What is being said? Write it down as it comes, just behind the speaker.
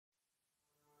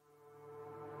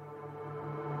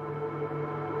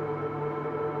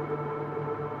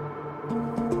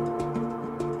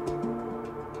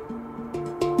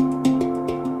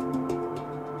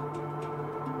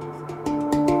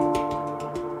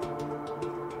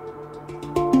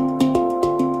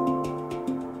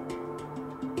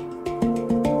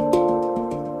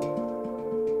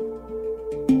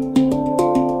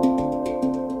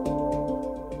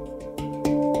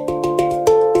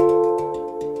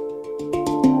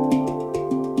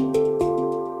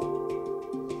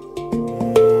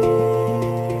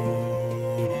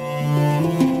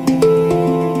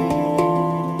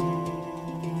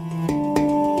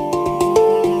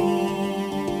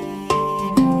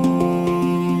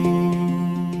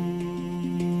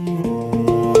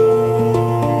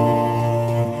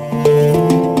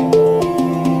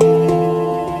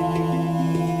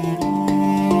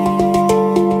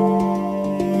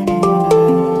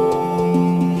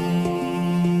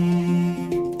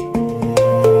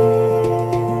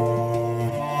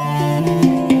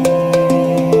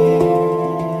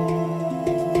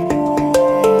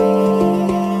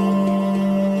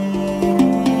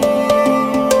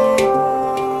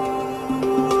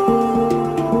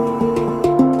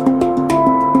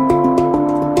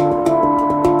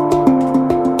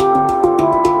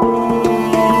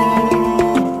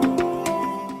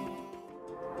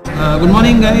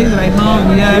right now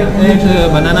we are at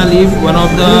Banana Leaf, one of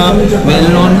the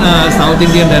well-known South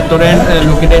Indian restaurant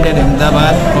located at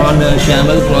Ahmedabad on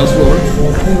Shamal Crossroad.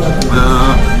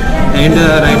 And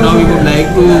right now we would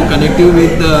like to connect you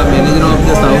with the manager of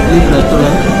the South Leaf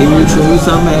restaurant. He will show you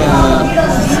some.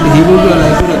 He would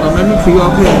like to recommend few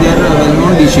of their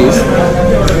well-known dishes.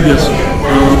 Yes.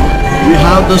 We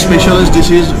have the specialist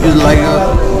dishes is like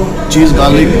cheese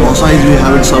garlic dosa. We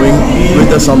have it serving with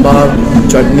the sambar,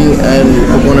 chutney and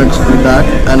coconuts with that.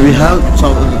 And we have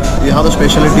the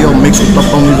specialty of mixed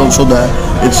uttappam is also there.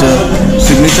 It's a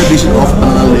signature dish of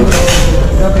Banana Leaf.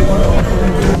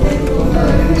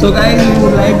 So guys, we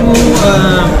would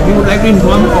like to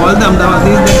inform all the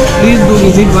Ahmedabadis that please do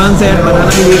visit once at Banana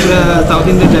Leaf South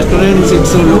Indian restaurant. It's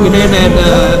located at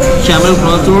Shamal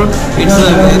Crossroad. It's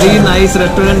a very nice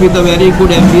restaurant with a very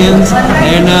good ambience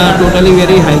and totally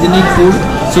very hygienic food.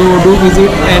 So do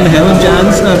visit and have a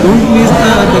chance. Don't miss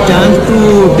the chance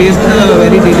to taste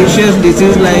very delicious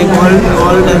dishes like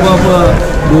all type of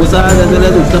dosas as well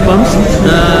as uttappams.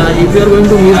 If you are going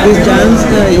to miss this chance,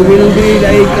 you will be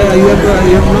like you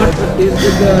have not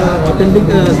tasted the authentic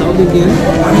South Indian.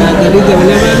 That is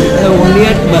available only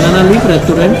at Banana Leaf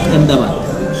Restaurant, Ahmedabad.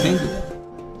 Thank you.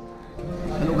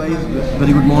 Hello guys,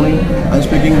 very good morning. I'm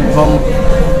speaking from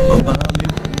Banana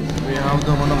Leaf. We have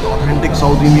one of the authentic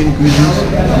South Indian cuisines.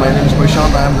 My name is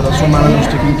Prashant. I am the restaurant manager who's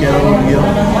taking care of here.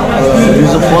 This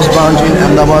is the first branch in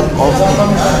Ahmedabad of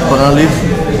Banana Leaf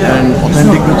and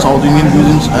authentic with South Indian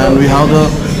cuisines, and we have the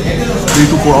 3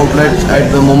 to 4 outlets at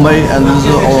the Mumbai, and this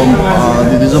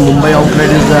is a Mumbai outlet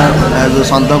is there. As a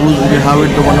Santa Cruz we have it,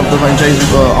 one of the franchise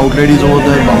outlet is over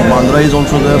there. Andhra is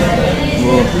also there.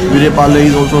 Virepale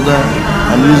is also there,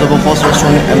 and this is our first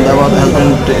restaurant in Ahmedabad has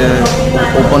been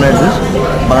open at this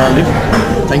Banana Leaf.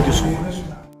 Thank you so much.